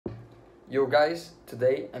Yo guys,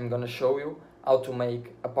 today I'm gonna show you how to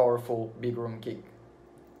make a powerful big room kick.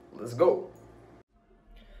 Let's go!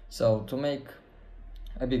 So to make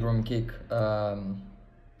a big room kick,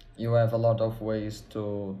 you have a lot of ways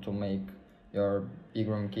to make your big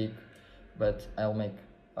room kick, but I'll make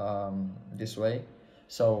this way.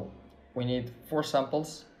 So we need 4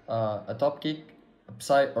 samples, a top kick, a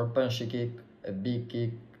side or punchy kick, a big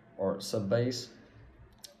kick or sub bass,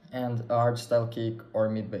 and a hardstyle kick or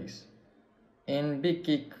mid bass. In big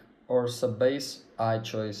kick or sub bass, I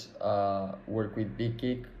choose work with big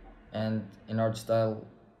kick, and in hardstyle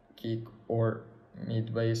kick or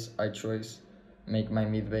mid bass, I choose make my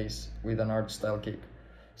mid bass with an hardstyle kick.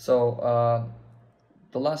 So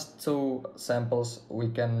the last 2 samples we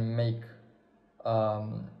can make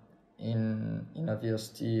in a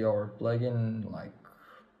VST or plugin like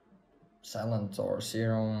Silent or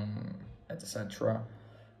Serum, etc.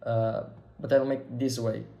 But I'll make this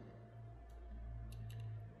way.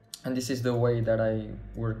 And this is the way that I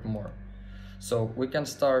work more. So we can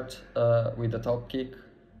start with the top kick.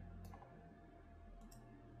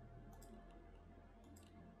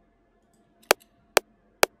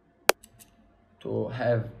 To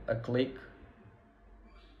have a click.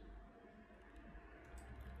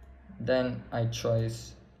 Then I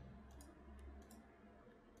choose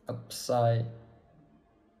a psy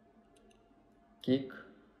kick.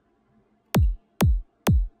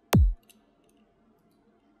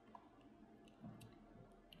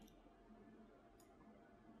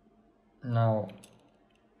 Now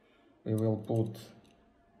we will put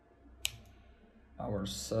our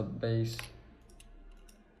sub bass.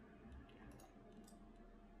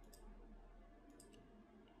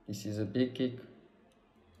 This is a big kick,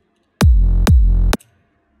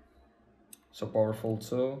 so powerful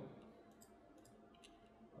too.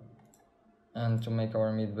 And to make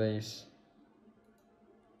our mid bass,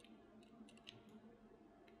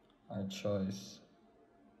 I choose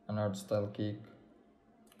an hardstyle kick.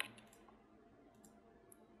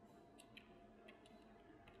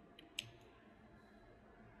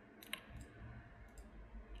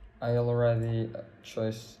 I already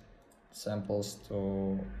chose samples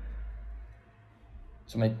to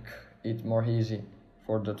make it more easy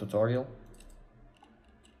for the tutorial.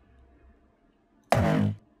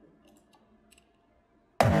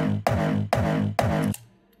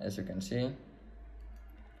 As you can see.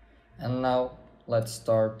 And now let's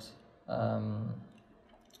start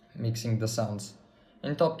mixing the sounds.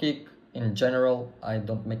 In top kick, in general, I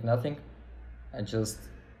don't make nothing. I just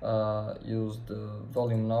use the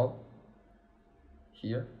volume knob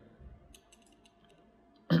here.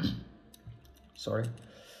 Sorry.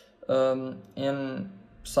 In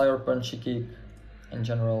psy or punchy kick, in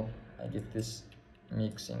general, I give this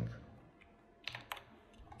mixing.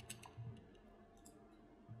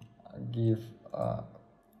 I give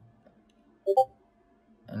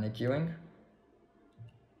an EQing.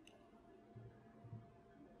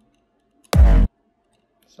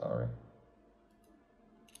 Sorry.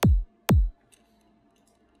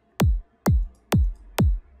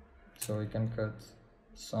 So we can cut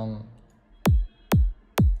some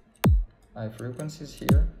high frequencies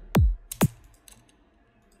here,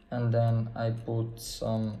 and then I put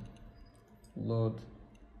some load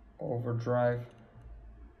overdrive.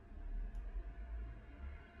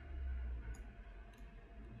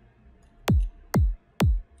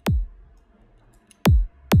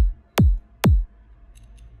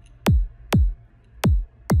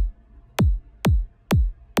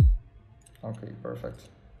 Okay, perfect.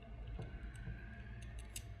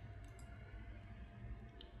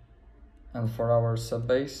 And for our sub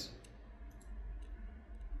bass,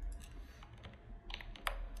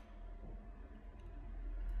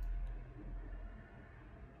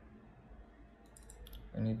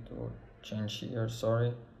 we need to change here,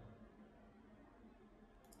 sorry.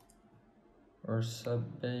 Or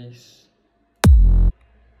sub bass,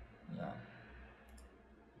 yeah.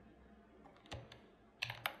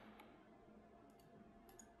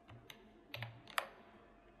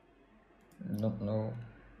 Don't know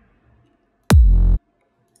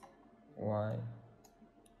why it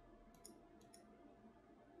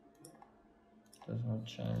does not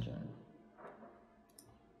change it.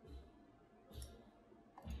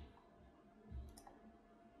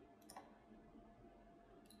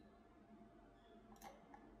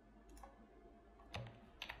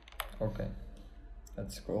 Okay,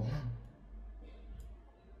 that's cool.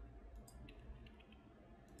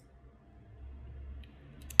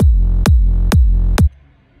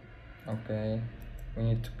 Okay, we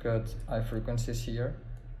need to cut high frequencies here.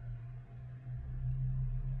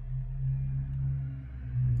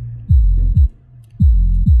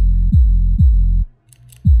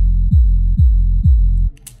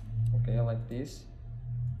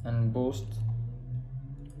 and boost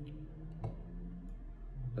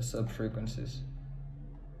the sub frequencies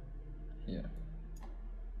here.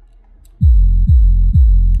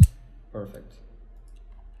 Perfect.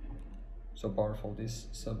 So powerful, this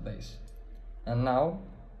sub bass. And now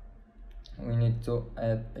we need to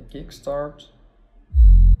add a kickstart.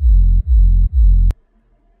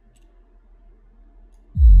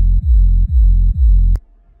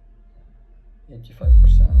 %,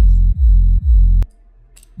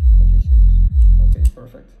 86. Okay,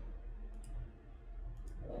 perfect.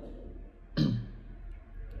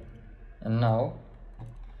 And now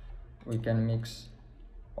we can mix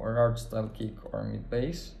our hardstyle kick or mid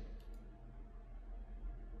bass.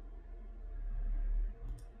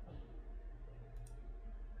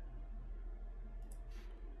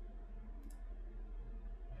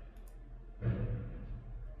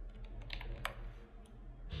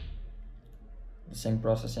 The same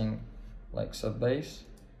processing like sub bass,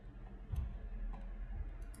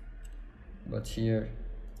 but here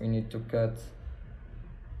we need to cut.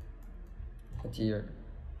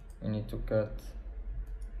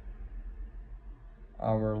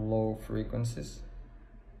 Our low frequencies.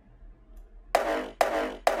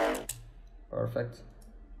 Perfect.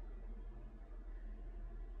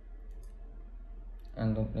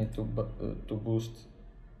 And don't need to boost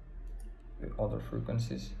the other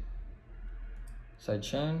frequencies.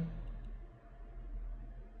 Sidechain.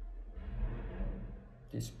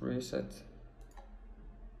 This preset.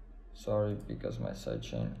 Sorry, because my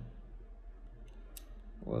sidechain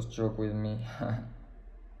was joke with me.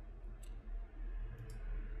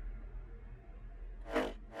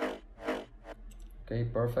 Okay,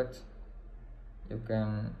 perfect. We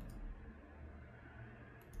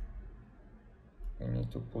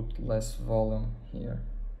need to put less volume here.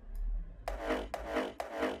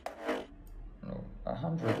 No,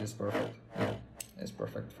 100 is perfect. Yeah, it's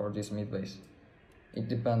perfect for this mid bass. It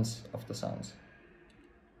depends of the sounds.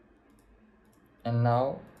 And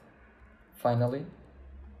now, finally,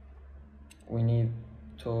 we need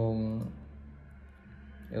to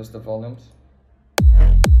use the volumes.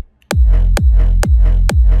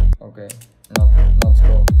 Okay, not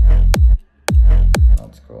scroll.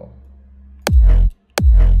 Not scroll.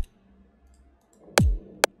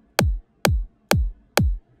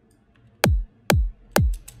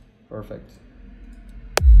 Perfect.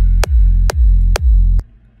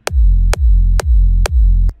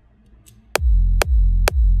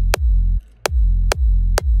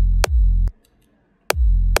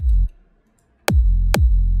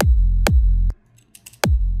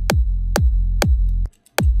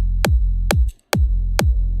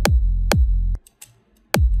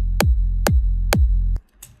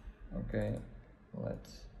 Okay,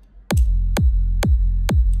 let's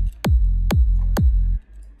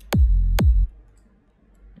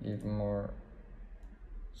give more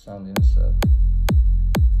sound in sub.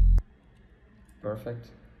 Perfect.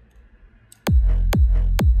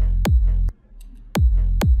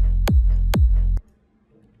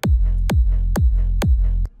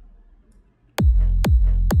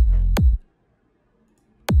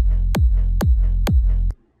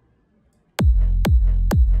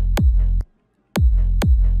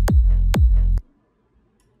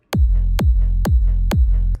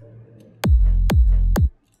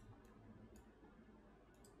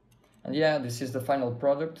 And yeah, this is the final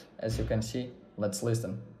product, as you can see. Let's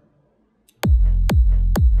listen.